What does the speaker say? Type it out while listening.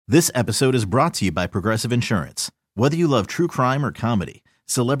This episode is brought to you by Progressive Insurance. Whether you love true crime or comedy,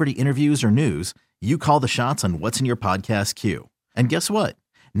 celebrity interviews or news, you call the shots on what's in your podcast queue. And guess what?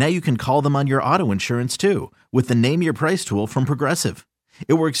 Now you can call them on your auto insurance too with the Name Your Price tool from Progressive.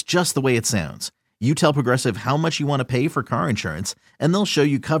 It works just the way it sounds. You tell Progressive how much you want to pay for car insurance, and they'll show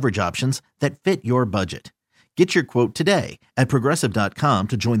you coverage options that fit your budget. Get your quote today at Progressive.com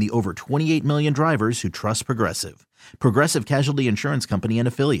to join the over 28 million drivers who trust Progressive. Progressive Casualty Insurance Company and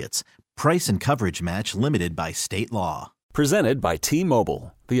Affiliates. Price and coverage match limited by state law. Presented by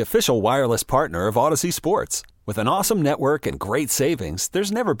T-Mobile, the official wireless partner of Odyssey Sports. With an awesome network and great savings,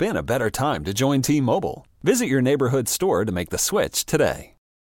 there's never been a better time to join T-Mobile. Visit your neighborhood store to make the switch today.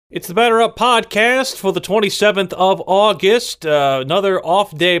 It's the Batter Up Podcast for the 27th of August, another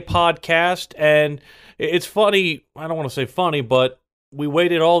off-day podcast, and it's funny, I don't want to say funny, but we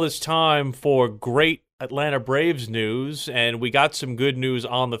waited all this time for great Atlanta Braves news, and we got some good news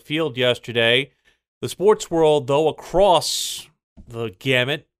on the field yesterday. The sports world, though, across the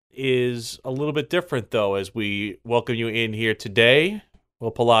gamut, is a little bit different, though, as we welcome you in here today.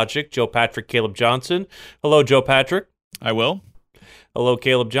 Will Pelagic, Joe Patrick, Caleb Johnson. Hello, Joe Patrick. I will. Hello,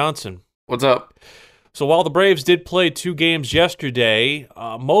 Caleb Johnson. What's up? So while the Braves did play 2 games yesterday,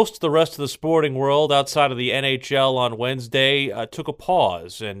 most of the rest of the sporting world outside of the NHL on Wednesday took a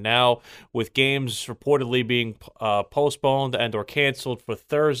pause. And now with games reportedly being postponed and or canceled for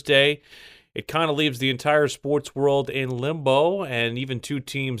Thursday, it kind of leaves the entire sports world in limbo, and even 2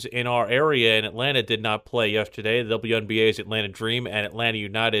 teams in our area in Atlanta did not play yesterday. The WNBA's Atlanta Dream and Atlanta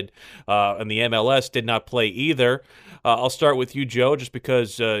United and the MLS did not play either. I'll start with you, Joe, just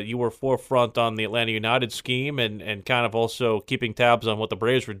because you were forefront on the Atlanta United scheme and kind of also keeping tabs on what the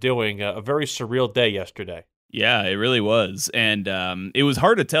Braves were doing. A very surreal day yesterday. Yeah, it really was. And it was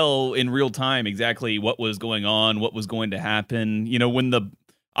hard to tell in real time exactly what was going on, what was going to happen. You know,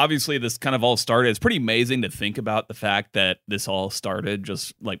 obviously this kind of all started, it's pretty amazing to think about the fact that this all started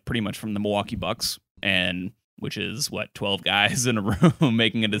just like pretty much from the Milwaukee Bucks, and which is 12 guys in a room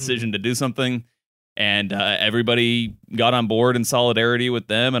making a decision to do something. And everybody got on board in solidarity with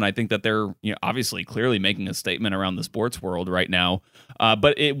them, and I think that they're obviously clearly making a statement around the sports world right now.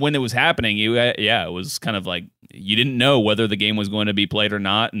 But when it was happening, it was kind of like you didn't know whether the game was going to be played or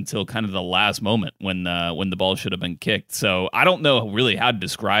not until kind of the last moment when the ball should have been kicked. So I don't know really how to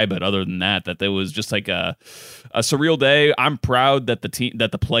describe it other than that there was just like a surreal day. I'm proud that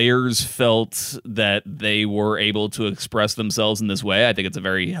the players felt that they were able to express themselves in this way. I think it's a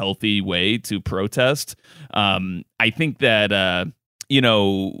very healthy way to protest. I think that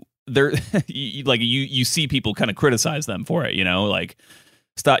there you see people kind of criticize them for it, like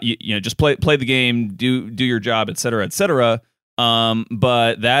stop, just play the game, do your job, et cetera, et cetera.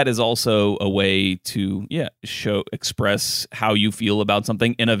 But that is also a way to express how you feel about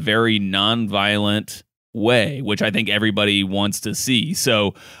something in a very nonviolent way, which I think everybody wants to see.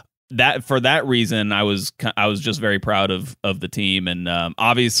 So that for that reason, I was just very proud of the team, and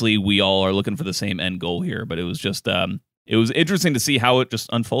obviously we all are looking for the same end goal here. But it was just it was interesting to see how it just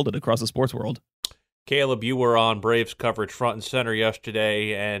unfolded across the sports world. Caleb, you were on Braves coverage front and center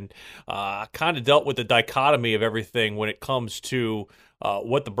yesterday, and kind of dealt with the dichotomy of everything when it comes to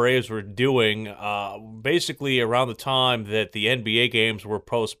what the Braves were doing. Basically, around the time that the NBA games were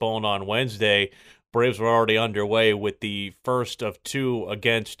postponed on Wednesday, Braves were already underway with the first of 2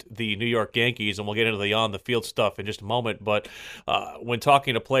 against the New York Yankees, and we'll get into the on-the-field stuff in just a moment. But when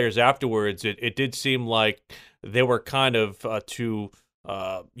talking to players afterwards, it did seem like they were kind of, to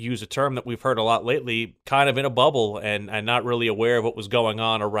use a term that we've heard a lot lately, kind of in a bubble and not really aware of what was going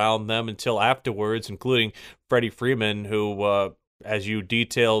on around them until afterwards, including Freddie Freeman, who, as you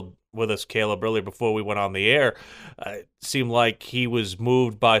detailed with us, Caleb, earlier before we went on the air, it seemed like he was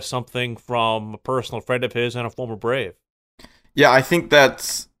moved by something from a personal friend of his and a former Brave. Yeah, I think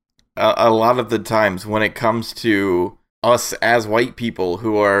that's a lot of the times when it comes to us as white people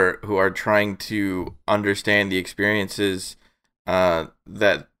who are trying to understand the experiences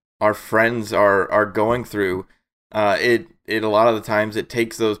that our friends are going through. It a lot of the times it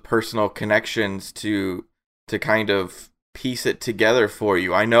takes those personal connections to kind of piece it together for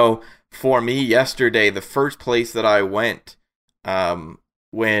you. I know for me yesterday, the first place that I went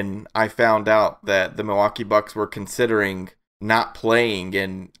when I found out that the Milwaukee Bucks were considering not playing,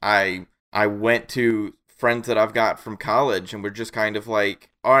 and I went to friends that I've got from college, and we're just kind of like,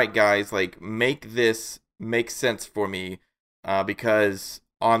 all right, guys, like make this make sense for me, because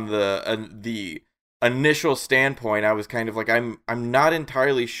on the initial standpoint, I was kind of like, I'm not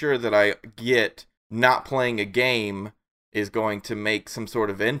entirely sure that I get not playing a game is going to make some sort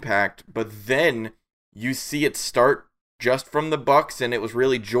of impact, but then you see it start just from the Bucks, and it was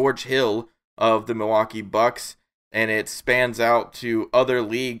really George Hill of the Milwaukee Bucks, and it spans out to other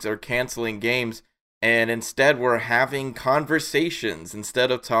leagues are canceling games, and instead we're having conversations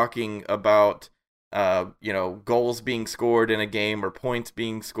instead of talking about goals being scored in a game or points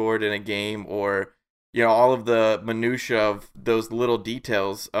being scored in a game, or all of the minutia of those little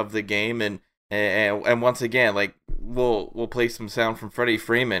details of the game. And once again, like we'll play some sound from Freddie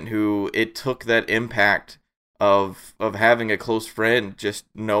Freeman, who it took that impact of having a close friend, just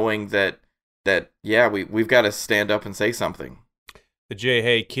knowing that we've got to stand up and say something. The Jay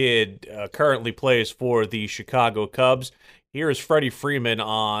Hay kid currently plays for the Chicago Cubs. Here is Freddie Freeman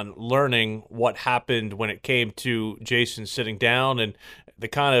on learning what happened when it came to Jason sitting down and the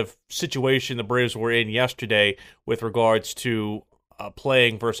kind of situation the Braves were in yesterday with regards to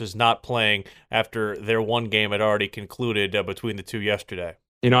playing versus not playing after their one game had already concluded between the two yesterday.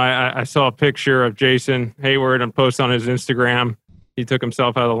 I saw a picture of Jason Hayward and post on his Instagram. He took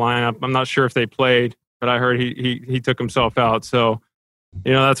himself out of the lineup. I'm not sure if they played, but I heard he took himself out. So,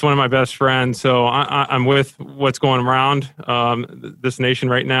 that's one of my best friends. So I'm with what's going around this nation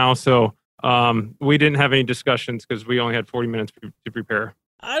right now. So we didn't have any discussions because we only had 40 minutes to prepare.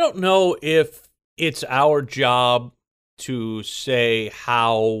 I don't know if it's our job to say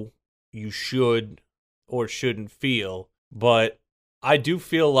how you should or shouldn't feel, but I do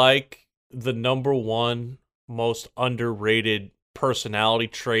feel like the number one most underrated personality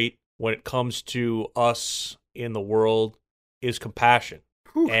trait when it comes to us in the world is compassion.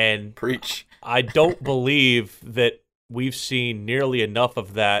 Whew, and preach. I don't believe that we've seen nearly enough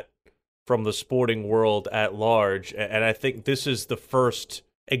of that from the sporting world at large, and I think this is the first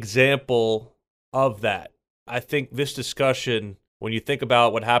example of that. I think this discussion, when you think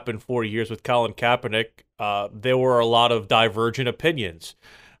about what happened 4 years with Colin Kaepernick, there were a lot of divergent opinions.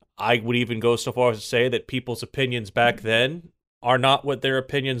 I would even go so far as to say that people's opinions back then are not what their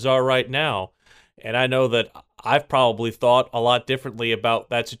opinions are right now. And I know that I've probably thought a lot differently about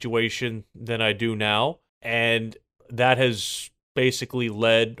that situation than I do now. And that has basically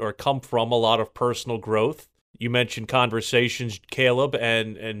led or come from a lot of personal growth. You mentioned conversations, Caleb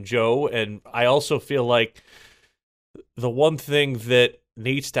and Joe, and I also feel like the one thing that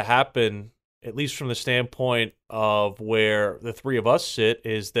needs to happen, at least from the standpoint of where the three of us sit,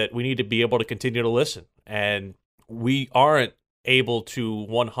 is that we need to be able to continue to listen. And we aren't able to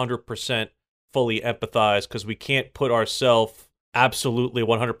 100% fully empathize because we can't put ourselves absolutely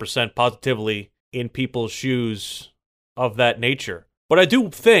 100% positively in people's shoes of that nature. But I do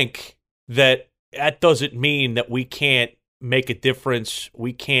think that doesn't mean that we can't make a difference.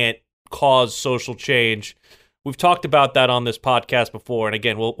 We can't cause social change. We've talked about that on this podcast before. And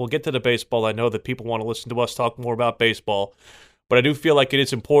again, we'll get to the baseball. I know that people want to listen to us talk more about baseball, but I do feel like it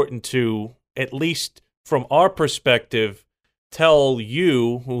is important to, at least from our perspective, tell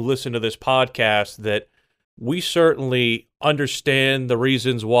you who listen to this podcast that we certainly understand the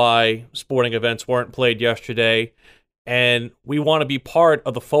reasons why sporting events weren't played yesterday, and we want to be part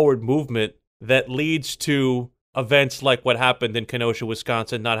of the forward movement that leads to events like what happened in Kenosha,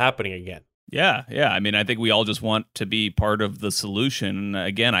 Wisconsin, not happening again. Yeah. I mean, I think we all just want to be part of the solution.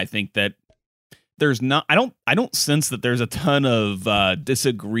 Again, I think that I don't sense that there's a ton of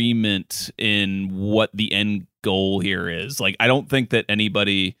disagreement in what the end goal here is. Like, I don't think that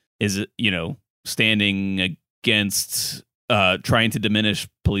anybody is, standing against trying to diminish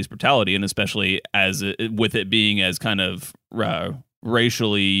police brutality, and especially with it being as kind of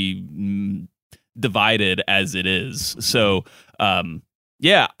racially divided as it is. So, I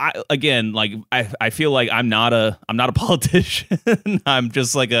feel like I'm not a politician. I'm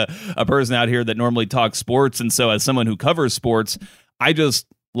just like a person out here that normally talks sports. And so as someone who covers sports, I just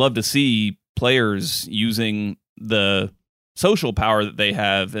love to see players using the social power that they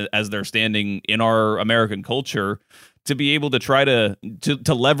have as they're standing in our American culture to be able to try to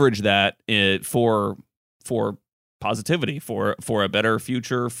leverage that for positivity, for a better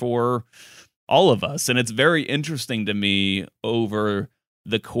future for all of us. And it's very interesting to me over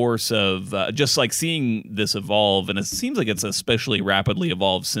the course of just like seeing this evolve, and it seems like it's especially rapidly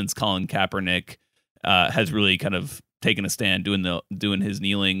evolved since Colin Kaepernick has really kind of taken a stand doing his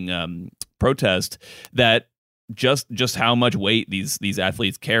kneeling protest, that just how much weight these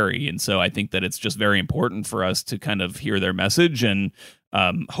athletes carry. And so I think that it's just very important for us to kind of hear their message, and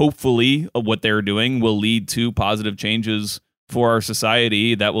hopefully what they're doing will lead to positive changes for our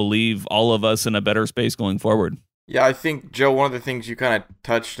society that will leave all of us in a better space going forward. Yeah, I think, Joe, one of the things you kind of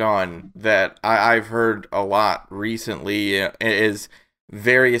touched on that I've heard a lot recently is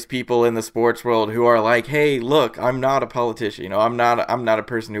various people in the sports world who are like, hey, look, I'm not a politician. I'm not a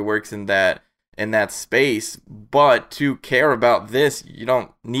person who works in that in that space. But to care about this, you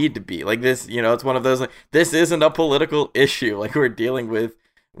don't need to be like this. It's one of those, like, this isn't a political issue. Like, we're dealing with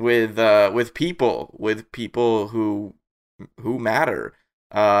people who matter,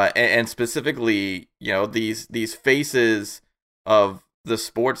 and specifically, these faces of the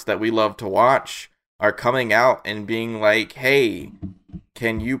sports that we love to watch are coming out and being like, hey,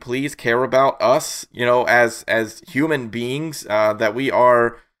 can you please care about us, as human beings, that we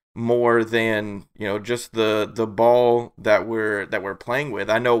are more than, just the ball that we're playing with.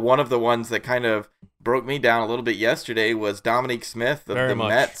 I know one of the ones that kind of broke me down a little bit yesterday was Dominique Smith of the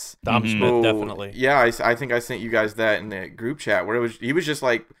Mets. Dom Smith, definitely. Yeah, I think I sent you guys that in the group chat where he was just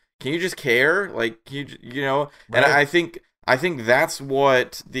like, can you just care? Like, right. And I think that's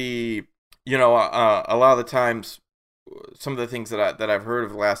what a lot of the times, some of the things that I've heard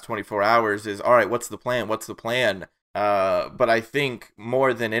of the last 24 hours is, all right, what's the plan? But I think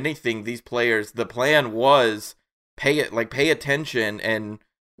more than anything, these players, the plan was pay attention. And,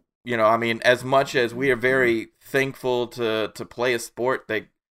 as much as we are very thankful to play a sport that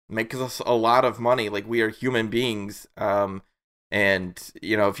makes us a lot of money, like, we are human beings. And,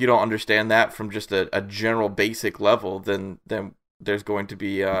 if you don't understand that from just a general basic level, then there's going to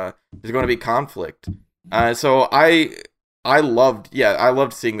be conflict. So I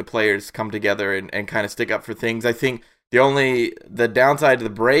loved seeing the players come together and kind of stick up for things. I think the downside to the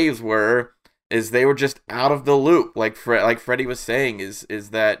Braves is they were just out of the loop. Like Freddie was saying, is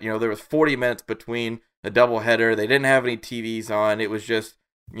that, there was 40 minutes between the doubleheader. They didn't have any TVs on. It was just,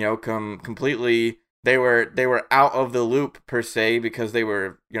 completely. They were out of the loop per se, because they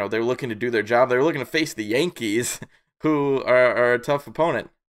were looking to do their job. They were looking to face the Yankees, who are a tough opponent.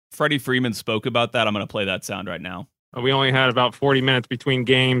 Freddie Freeman spoke about that. I'm going to play that sound right now. We only had about 40 minutes between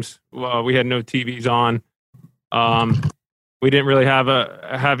games. We had no TVs on. We didn't really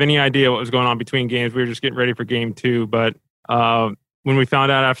have any idea what was going on between games. We were just getting ready for game 2. But when we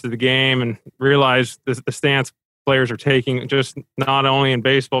found out after the game and realized the stance players are taking, just not only in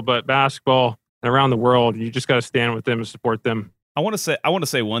baseball but basketball and around the world, you just got to stand with them and support them. I want to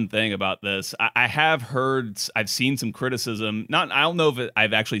say one thing about this. I've seen some criticism. I don't know if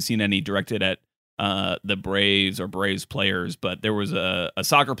I've actually seen any directed at the Braves or Braves players, but there was a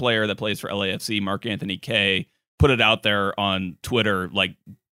soccer player that plays for LAFC, Mark Anthony Kaye, put it out there on Twitter, like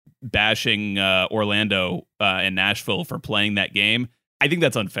bashing Orlando and Nashville for playing that game. I think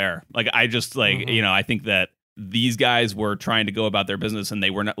that's unfair. Like, I just I think that these guys were trying to go about their business, and they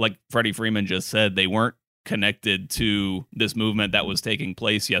were not, like Freddie Freeman just said, they weren't connected to this movement that was taking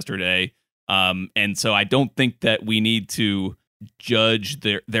place yesterday. And so I don't think that we need to judge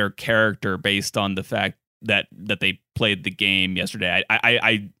their character based on the fact that they played the game yesterday.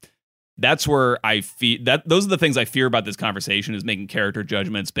 I that's where I feel that those are the things I fear about this conversation, is making character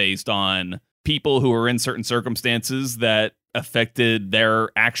judgments based on people who are in certain circumstances that affected their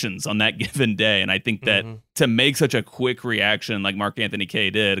actions on that given day. And I think that to make such a quick reaction like Mark Anthony Kaye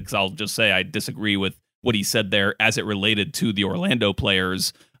did, because I'll just say I disagree with what he said there as it related to the Orlando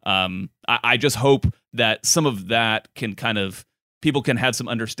players. I just hope that some of that can people can have some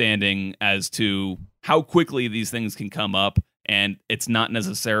understanding as to how quickly these things can come up, and it's not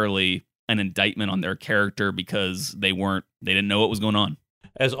necessarily an indictment on their character because they didn't know what was going on.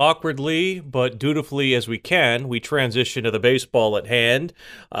 As awkwardly but dutifully as we can, we transition to the baseball at hand.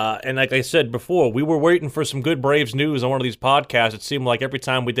 And like I said before, we were waiting for some good Braves news on one of these podcasts. It seemed like every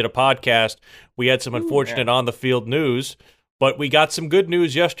time we did a podcast, we had some unfortunate on-the-field news. But we got some good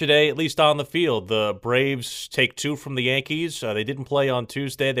news yesterday, at least on the field. The Braves take 2 from the Yankees. They didn't play on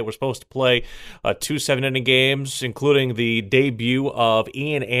Tuesday. They were supposed to play 2 7-inning games, including the debut of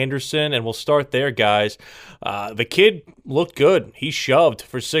Ian Anderson. And we'll start there, guys. The kid looked good. He shoved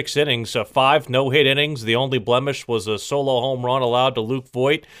for 6 innings, 5 no-hit innings. The only blemish was a solo home run allowed to Luke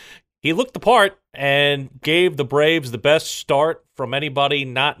Voit. He looked the part and gave the Braves the best start from anybody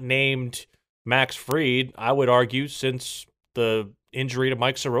not named Max Fried, I would argue, since the injury to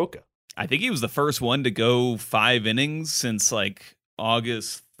Mike Soroka. I think he was the first one to go 5 innings since like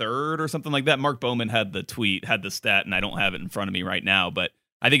August 3rd or something like that. Mark Bowman had the stat, and I don't have it in front of me right now, but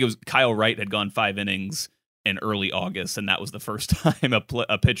I think it was Kyle Wright had gone 5 innings in early August, and that was the first time a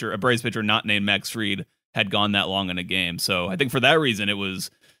Braves pitcher not named Max Fried had gone that long in a game. So I think for that reason, it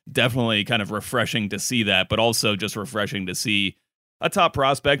was definitely kind of refreshing to see that, but also just refreshing to see a top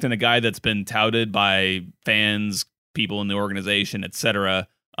prospect and a guy that's been touted by fans, people in the organization, etc.,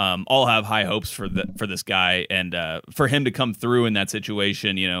 all have high hopes for this guy, and for him to come through in that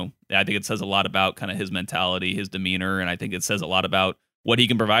situation, I think it says a lot about kind of his mentality, his demeanor, and I think it says a lot about what he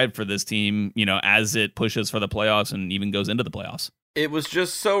can provide for this team, as it pushes for the playoffs and even goes into the playoffs. It was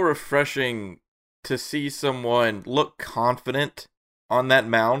just so refreshing to see someone look confident on that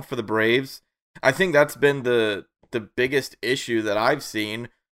mound for the Braves. I think that's been the biggest issue that I've seen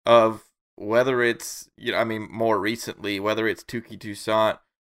of whether it's, more recently, whether it's Touki Toussaint,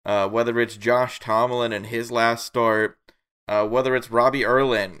 whether it's Josh Tomlin and his last start, whether it's Robbie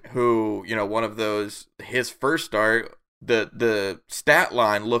Erlin, who, one of those, his first start, the stat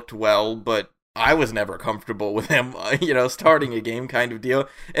line looked well, but I was never comfortable with him, starting a game kind of deal.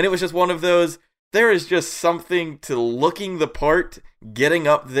 And it was just one of those, there is just something to looking the part, getting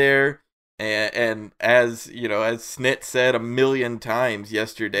up there, and as, as Snit said a million times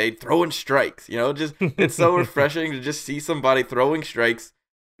yesterday, throwing strikes, just, it's so refreshing to just see somebody throwing strikes,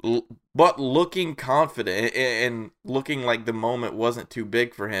 but looking confident and looking like the moment wasn't too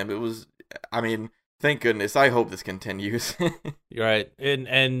big for him. It was, thank goodness. I hope this continues. You're right.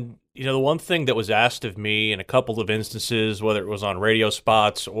 And the one thing that was asked of me in a couple of instances, whether it was on radio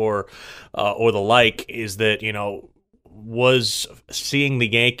spots or the like, is that, was seeing the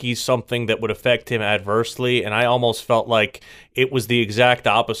Yankees something that would affect him adversely? And I almost felt like it was the exact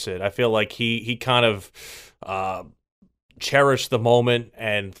opposite. I feel like he kind of cherished the moment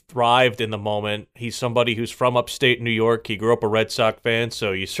and thrived in the moment. He's somebody who's from upstate New York. He grew up a Red Sox fan,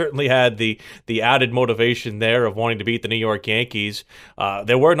 so you certainly had the added motivation there of wanting to beat the New York Yankees.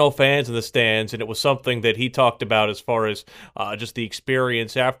 There were no fans in the stands, and it was something that he talked about as far as just the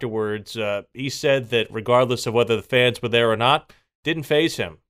experience afterwards. He said that regardless of whether the fans were there or not, didn't faze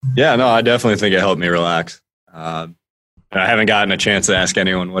him. Yeah, no, I definitely think it helped me relax. I haven't gotten a chance to ask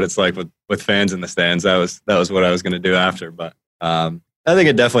anyone what it's like with fans in the stands. That was what I was going to do after. But I think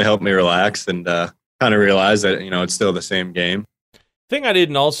it definitely helped me relax and kind of realize that, it's still the same game. Thing I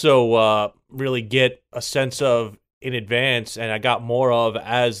didn't also really get a sense of in advance, and I got more of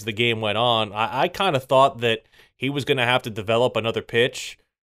as the game went on, I kind of thought that he was going to have to develop another pitch.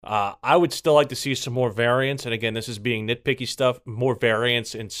 I would still like to see some more variance. And again, this is being nitpicky stuff, more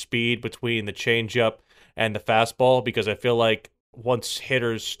variance in speed between the changeup and the fastball, because I feel like once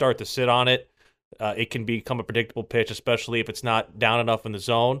hitters start to sit on it, it can become a predictable pitch, especially if it's not down enough in the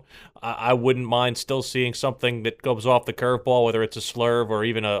zone. I wouldn't mind still seeing something that goes off the curveball, whether it's a slurve or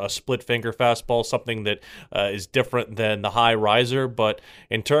even a split finger fastball, something that is different than the high riser. But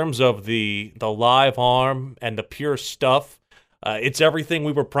in terms of the live arm and the pure stuff, it's everything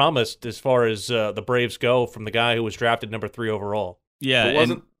we were promised as far as the Braves go from the guy who was drafted number 3 overall. Yeah.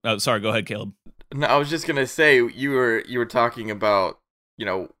 Sorry, go ahead, Caleb. No, I was just gonna say you were talking about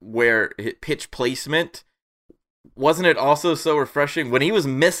where pitch placement. Wasn't it also so refreshing when he was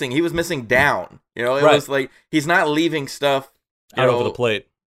missing down? It right. was like he's not leaving stuff out over the plate.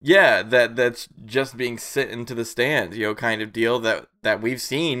 Yeah, that's just being sent into the stands, kind of deal that we've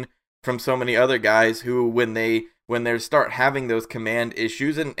seen from so many other guys who when they start having those command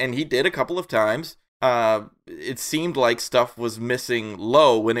issues, and he did a couple of times. It seemed like stuff was missing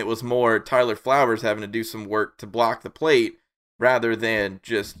low when it was more Tyler Flowers having to do some work to block the plate rather than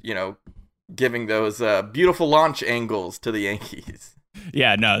just, giving those beautiful launch angles to the Yankees.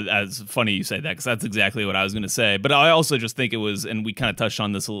 Yeah, no, it's funny you say that because that's exactly what I was going to say. But I also just think it was, and we kind of touched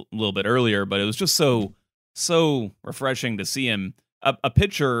on this a little bit earlier, but it was just so refreshing to see him, a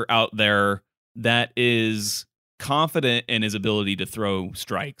pitcher out there that is confident in his ability to throw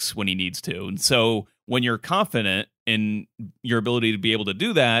strikes when he needs to. And so when you're confident in your ability to be able to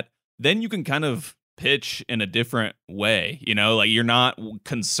do that, then you can kind of pitch in a different way, like you're not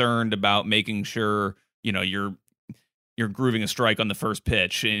concerned about making sure, you're grooving a strike on the first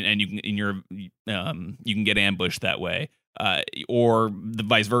pitch and you can get ambushed that way. Or the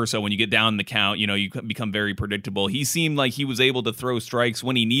vice versa, when you get down the count, you become very predictable. He seemed like he was able to throw strikes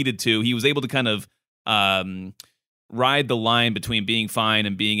when he needed to. He was able to kind of ride the line between being fine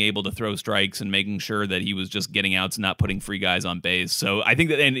and being able to throw strikes and making sure that he was just getting outs and not putting free guys on base. So I think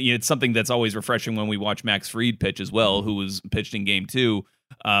that, and it's something that's always refreshing when we watch Max Fried pitch as well, who was pitched in game 2.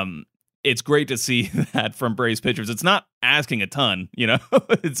 It's great to see that from Braves pitchers. It's not asking a ton,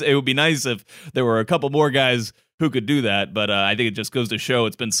 it would be nice if there were a couple more guys who could do that. But I think it just goes to show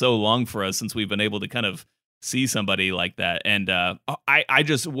it's been so long for us since we've been able to kind of see somebody like that. And I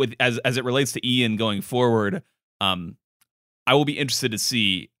just, as it relates to Ian going forward, I will be interested to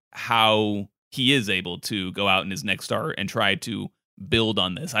see how he is able to go out in his next start and try to build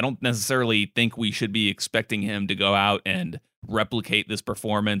on this. I don't necessarily think we should be expecting him to go out and replicate this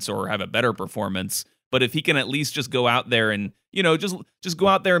performance or have a better performance. But if he can at least just go out there and, just go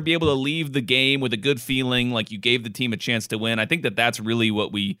out there and be able to leave the game with a good feeling, like you gave the team a chance to win, I think that's really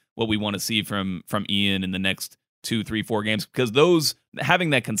what we want to see from Ian in the next 2, 3, 4 games, because having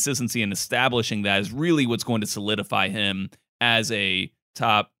that consistency and establishing that is really what's going to solidify him as a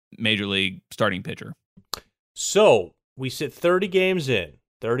top major league starting pitcher. So we sit 30 games in,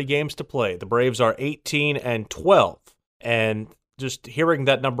 30 games to play. The Braves are 18-12, and just hearing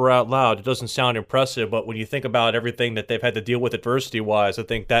that number out loud, it doesn't sound impressive, but when you think about everything that they've had to deal with adversity-wise, I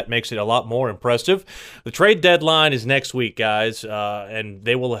think that makes it a lot more impressive. The trade deadline is next week, guys, and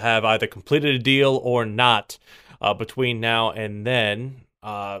they will have either completed a deal or not between now and then.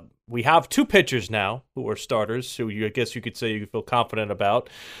 We have 2 pitchers now who are starters, who I guess you could say you feel confident about.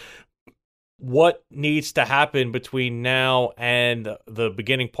 What needs to happen between now and the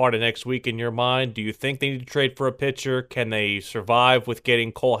beginning part of next week in your mind? Do you think they need to trade for a pitcher? Can they survive with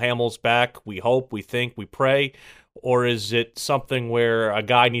getting Cole Hamels back? We hope, we think, we pray. Or is it something where a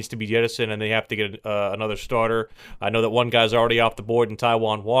guy needs to be jettisoned and they have to get another starter? I know that one guy's already off the board in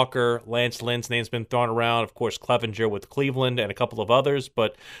Taijuan Walker. Lance Lynn's name's been thrown around. Of course, Clevenger with Cleveland and a couple of others.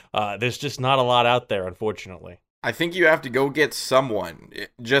 But there's just not a lot out there, unfortunately. I think you have to go get someone.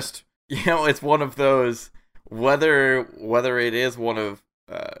 It's one of those, whether it is one of,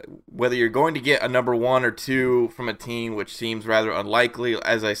 whether you're going to get a number 1 or 2 from a team, which seems rather unlikely.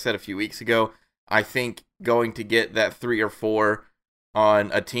 As I said a few weeks ago, I think going to get that 3 or 4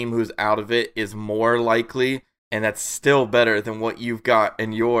 on a team who's out of it is more likely, and that's still better than what you've got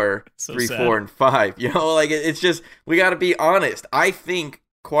in your 3, 4, and 5. It's just, we got to be honest. I think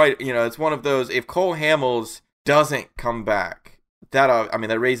it's one of those, if Cole Hamels doesn't come back,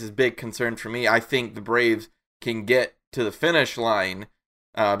 that raises big concern for me. I think the Braves can get to the finish line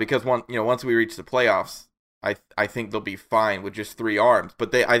because once we reach the playoffs, I think they'll be fine with just 3 arms.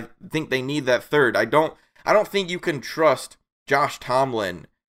 But I think they need that third. I don't think you can trust Josh Tomlin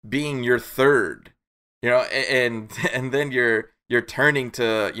being your third. And then you're turning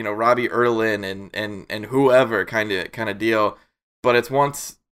to Robbie Erlin and whoever kind of deal. But it's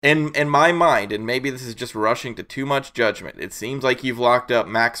once. In my mind, and maybe this is just rushing to too much judgment, it seems like you've locked up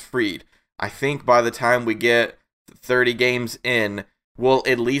Max Fried. I think by the time we get 30 games in, we'll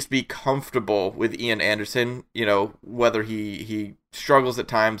at least be comfortable with Ian Anderson. Whether he struggles at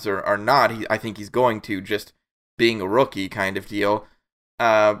times or not, I think he's going to, just being a rookie kind of deal.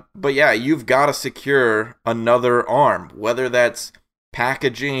 But yeah, you've got to secure another arm, whether that's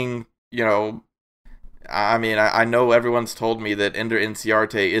packaging, I know everyone's told me that Ender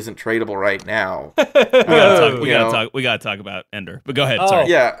Inciarte isn't tradable right now. We gotta talk about Ender. But go ahead. Sorry.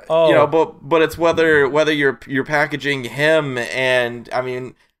 Yeah. But it's whether you're packaging him, and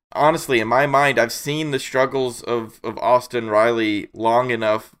honestly, in my mind, I've seen the struggles of Austin Riley long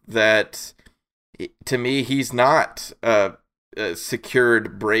enough that to me he's not a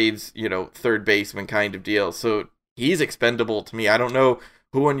secured Braves third baseman kind of deal. So he's expendable to me. I don't know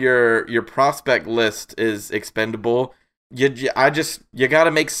who on your prospect list is expendable. You got to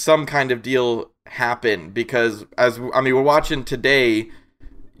make some kind of deal happen, because we're watching today,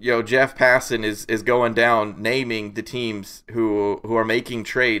 Jeff Passan is going down naming the teams who are making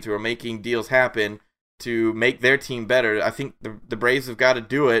trades, who are making deals happen to make their team better. I think the Braves have got to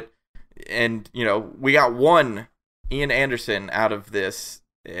do it, and we got one Ian Anderson out of this,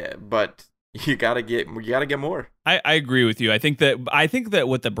 but you gotta get more. I agree with you. I think that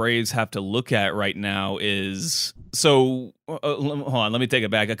what the Braves have to look at right now is, hold on, let me take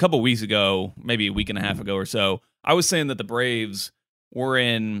it back. A couple weeks ago, maybe a week and a half ago or so, I was saying that the Braves were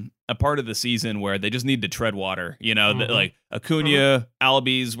in a part of the season where they just need to tread water. Like Acuna,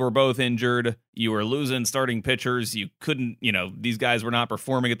 Albies were both injured. You were losing starting pitchers. You couldn't, these guys were not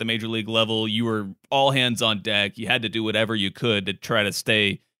performing at the major league level. You were all hands on deck. You had to do whatever you could to try to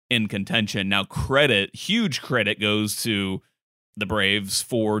stay in contention. Now, huge credit goes to the Braves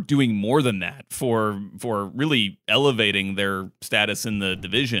for doing more than that, for really elevating their status in the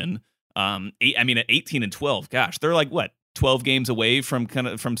division. At 18-12, gosh, they're like 12 games away from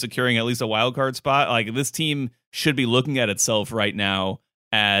securing at least a wild card spot. Like, this team should be looking at itself right now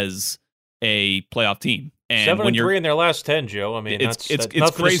as a playoff team. And 7-3 in their last 10, Joe. It's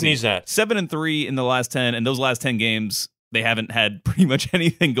crazy. Sneeze at. 7-3 in the last 10, and those last 10 games, they haven't had pretty much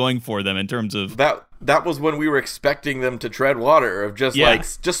anything going for them in terms of that was when we were expecting them to tread water, of just split.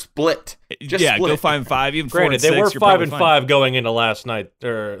 Split. Go 5-5, even 4-6. Granted, they were 5-5 going into last night's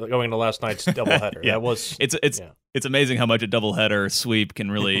doubleheader. Yeah. That was it's amazing how much a doubleheader sweep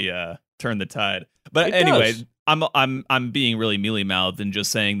can really turn the tide. But anyway, I'm being really mealy-mouthed and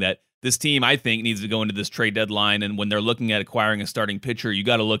just saying that this team, I think, needs to go into this trade deadline, and when they're looking at acquiring a starting pitcher, you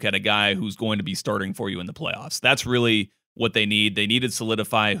got to look at a guy who's going to be starting for you in the playoffs. That's really what they need. They need to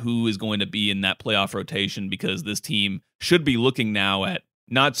solidify who is going to be in that playoff rotation, because this team should be looking now at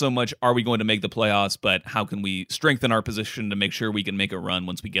not so much are we going to make the playoffs, but how can we strengthen our position to make sure we can make a run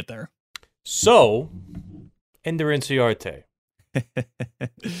once we get there. So, Ender Inciarte,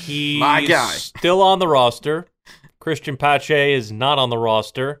 He's My guy. still on the roster. Christian Pache is not on the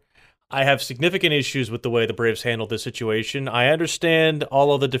roster. I have significant issues with the way the Braves handled this situation. I understand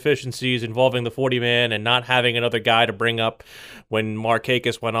all of the deficiencies involving the 40-man and not having another guy to bring up when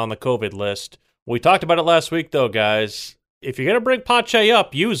Markakis went on the COVID list. We talked about it last week, though, guys. If you're going to bring Pache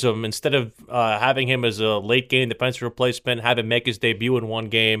up, use him instead of having him as a late-game defensive replacement, have him make his debut in one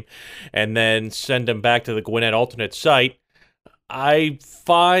game, and then send him back to the Gwinnett alternate site. I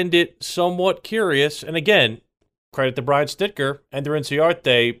find it somewhat curious. And again, credit to Brian Snitker. Ender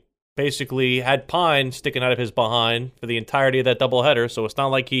Inciarte basically had Pine sticking out of his behind for the entirety of that doubleheader, so it's not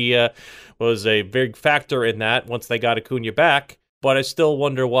like he was a big factor in that once they got Acuna back. But I still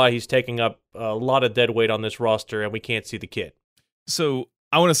wonder why he's taking up a lot of dead weight on this roster and we can't see the kid. So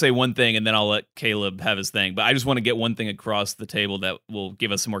I want to say one thing and then I'll let Caleb have his thing. But I just want to get one thing across the table that will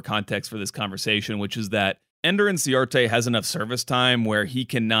give us some more context for this conversation, which is that Ender Inciarte has enough service time where he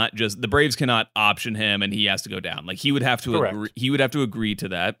cannot the Braves cannot option him and he has to go down. Like he would have to agree, agree to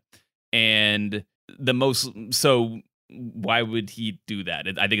that. And so why would he do that?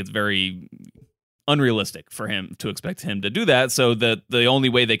 I think it's very unrealistic for him to expect him to do that. So the only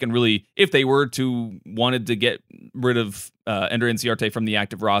way they can really, if they were to wanted to get rid of Ender Inciarte from the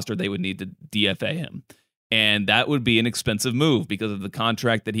active roster, they would need to DFA him. And that would be an expensive move because of the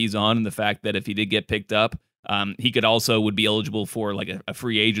contract that he's on and the fact that if he did get picked up, he would be eligible for like a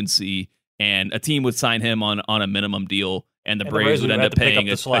free agency and a team would sign him on a minimum deal. And the Braves would end up paying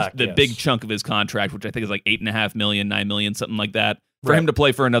the big chunk of his contract, which I think is like $8.5 million, $9 million, something like that, for him to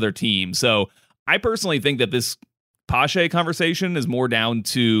play for another team. So I personally think that this Pache conversation is more down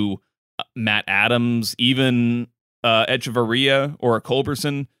to Matt Adams, even Echeverria or a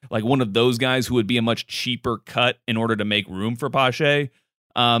Culberson, like one of those guys who would be a much cheaper cut in order to make room for Pache.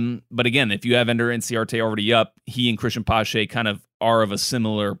 But again, if you have Ender Inciarte already up, he and Christian Pache kind of are of a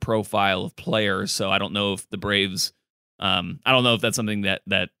similar profile of players. So I don't know if the Braves, I don't know if that's something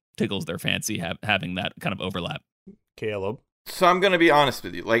that tickles their fancy, having that kind of overlap. Caleb. So I'm going to be honest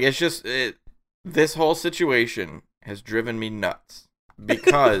with you. Like, it's just, this whole situation has driven me nuts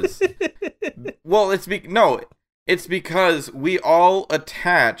because, it's because we all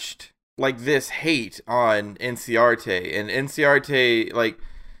attached like this hate on Inciarte and Inciarte, like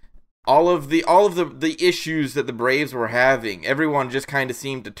all of the issues that the Braves were having. Everyone just kind of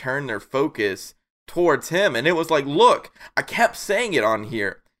seemed to turn their focus towards him, and it was like, look, I kept saying it on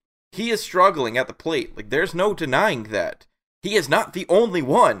here. He is struggling at the plate. Like, there's no denying that. He is not the only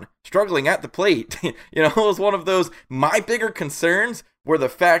one struggling at the plate. It was one of those, my bigger concerns were the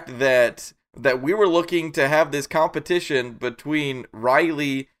fact that we were looking to have this competition between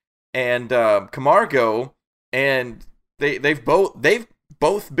Riley and Camargo, and they've both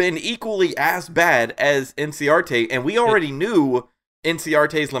been equally as bad as Inciarte, and we already knew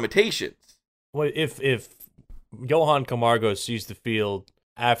Inciarte's limitations. Well, if Johan Camargo sees the field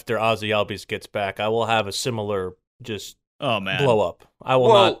after Ozzy Albies gets back, I will have a similar blow up. I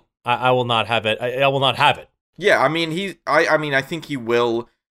will not have it. I will not have it. Yeah, I mean I think he will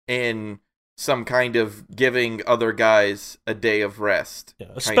in some kind of giving other guys a day of rest. Yeah,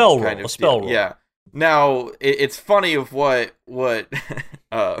 a spell roll. Yeah. Now it's funny of what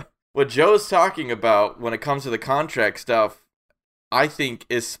Joe's talking about when it comes to the contract stuff. I think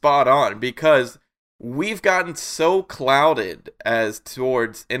is spot on because we've gotten so clouded as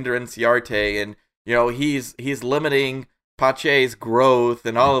towards Ender Inciarte, and he's limiting Pache's growth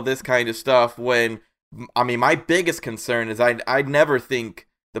and all of this kind of stuff. When my biggest concern is I never think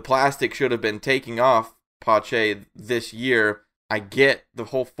the plastic should have been taking off Pache this year. I get the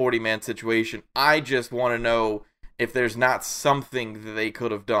whole 40-man situation. I just want to know if there's not something that they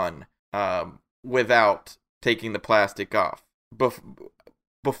could have done without taking the plastic off.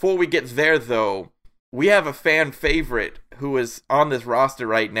 Before we get there, though, we have a fan favorite who is on this roster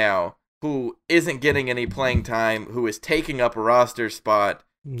right now who isn't getting any playing time, who is taking up a roster spot.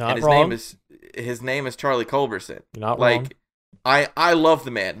 Not wrong. His name is Charlie Culberson. Not wrong. I love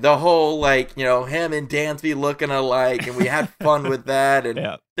the man. The whole, him and Dansby looking alike, and we had fun with that.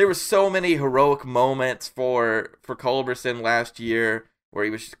 And there were so many heroic moments for Culberson last year where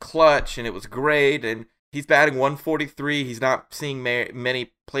he was just clutch, and it was great. And he's batting 143. He's not seeing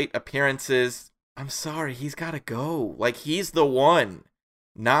many plate appearances. I'm sorry, he's got to go. Like, he's the one.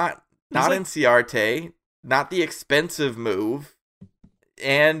 Not Inciarte, not the expensive move.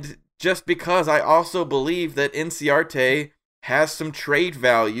 And just because I also believe that Inciarte has some trade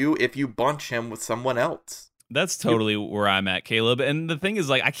value if you bunch him with someone else. That's totally where I'm at, Caleb. And the thing is,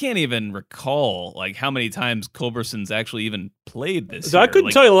 like, I can't even recall like how many times Culberson's actually even played this year. I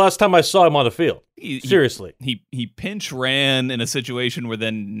couldn't tell you the last time I saw him on the field. Seriously. He pinch ran in a situation where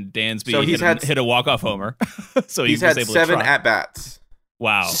then Dansby hit a walk-off homer. So he's had 7 at-bats.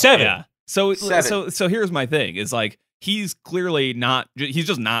 Wow. 7. Yeah. So here's my thing. Is like, he's clearly he's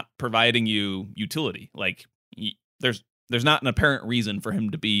just not providing you utility. Like, there's not an apparent reason for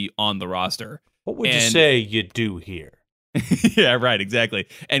him to be on the roster. What would you say you do here? Yeah, right, exactly.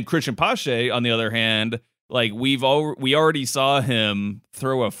 And Christian Pache, on the other hand, like we already saw him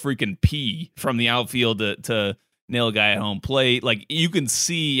throw a freaking pea from the outfield to nail a guy at home plate. Like, you can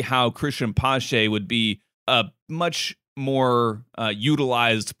see how Christian Pache would be a much more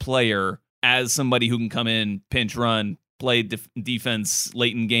utilized player as somebody who can come in, pinch run, play defense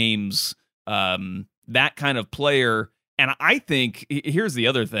late in games, that kind of player. And I think here's the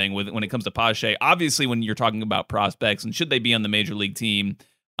other thing when it comes to Pache. Obviously, when you're talking about prospects and should they be on the major league team,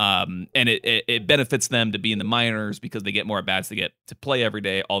 and it benefits them to be in the minors because they get more at bats, they get to play every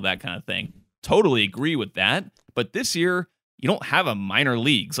day, all that kind of thing. Totally agree with that. But this year, you don't have a minor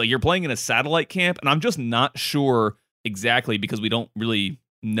league, so you're playing in a satellite camp, and I'm just not sure exactly, because we don't really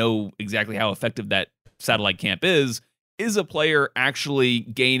know exactly how effective that satellite camp is. Is a player actually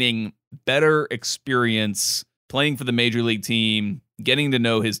gaining better experience playing for the major league team, getting to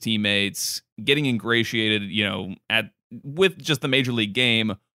know his teammates, getting ingratiated, with just the major league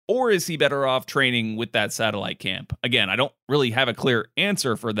game, or is he better off training with that satellite camp? Again, I don't really have a clear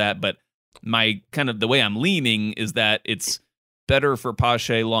answer for that, but my kind of the way I'm leaning is that it's better for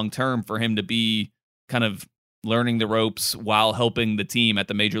Pache long term for him to be kind of learning the ropes while helping the team at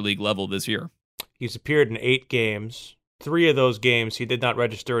the major league level this year. He's appeared in 8 games. 3 of those games he did not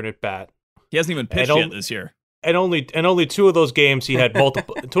register an at bat. He hasn't even pitched yet this year. And only 2 of those games he had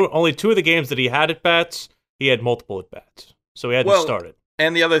multiple. Only 2 of the games that he had at bats, he had multiple at bats, so he hadn't started.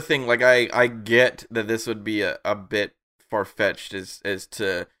 And the other thing, like I get that this would be a bit far fetched, is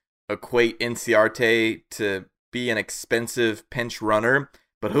to equate Inciarte to be an expensive pinch runner.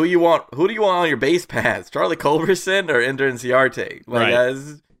 But who do you want on your base paths? Charlie Culberson or Ender Inciarte? Like,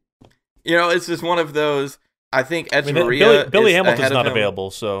 right. It's just one of those. I think Echeverria. Billy Hamilton's not available,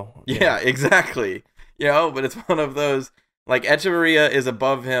 so yeah, exactly. But it's one of those, like, Echeverria is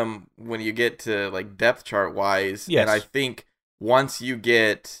above him when you get to, like, depth chart wise. Yes. And I think once you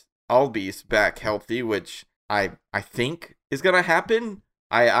get Albies back healthy, which I think is going to happen,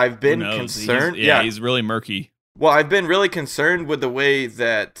 I've been concerned. He's really murky. Well, I've been really concerned with the way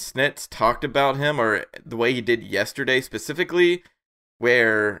that Snitz talked about him, or the way he did yesterday specifically,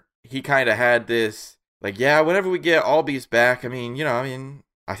 where he kind of had this, like, whenever we get Albies back,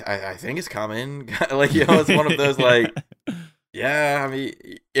 I think it's coming. It's one of those, like,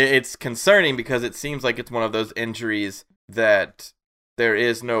 it's concerning because it seems like it's one of those injuries that there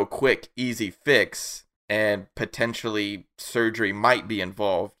is no quick, easy fix, and potentially surgery might be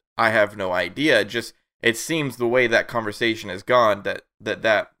involved. I have no idea. It seems the way that conversation has gone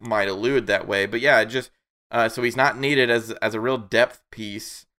that might allude that way. But so he's not needed as a real depth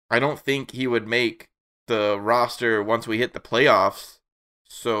piece. I don't think he would make the roster once we hit the playoffs.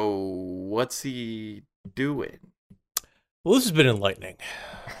 So what's he doing? Well, this has been enlightening.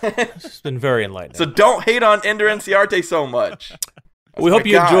 This has been very enlightening. So don't hate on Ender Inciarte so much. We hope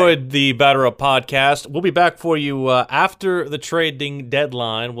you enjoyed the Batter Up podcast. We'll be back for you after the trading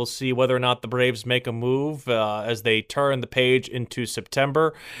deadline. We'll see whether or not the Braves make a move as they turn the page into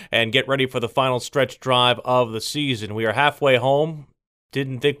September and get ready for the final stretch drive of the season. We are halfway home.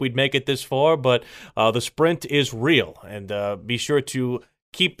 Didn't think we'd make it this far, but the sprint is real. And be sure to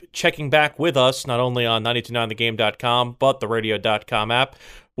keep checking back with us, not only on 929thegame.com, but the radio.com app,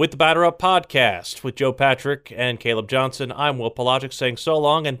 with the Batter Up podcast with Joe Patrick and Caleb Johnson. I'm Will Pelagic saying so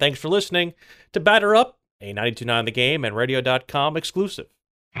long, and thanks for listening to Batter Up, a 929 The Game and radio.com exclusive.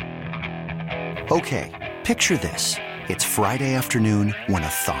 Okay, picture this. It's Friday afternoon when a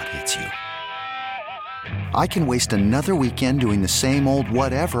thought hits you. I can waste another weekend doing the same old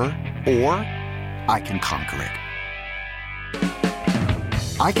whatever, or I can conquer it.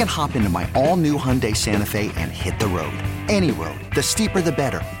 I can hop into my all-new Hyundai Santa Fe and hit the road. Any road. The steeper, the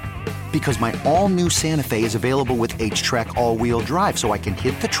better. Because my all-new Santa Fe is available with H-Track all-wheel drive, so I can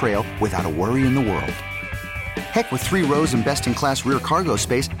hit the trail without a worry in the world. Heck, with 3 rows and best-in-class rear cargo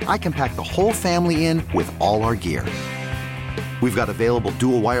space, I can pack the whole family in with all our gear. We've got available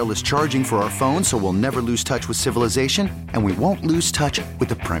dual wireless charging for our phones, so we'll never lose touch with civilization, and we won't lose touch with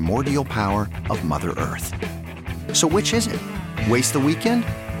the primordial power of Mother Earth. So which is it? Waste the weekend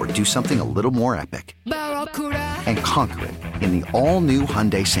or do something a little more epic and conquer it in the all-new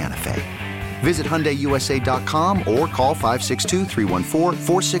Hyundai Santa Fe. Visit HyundaiUSA.com or call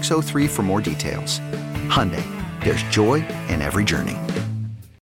 562-314-4603 for more details. Hyundai, there's joy in every journey.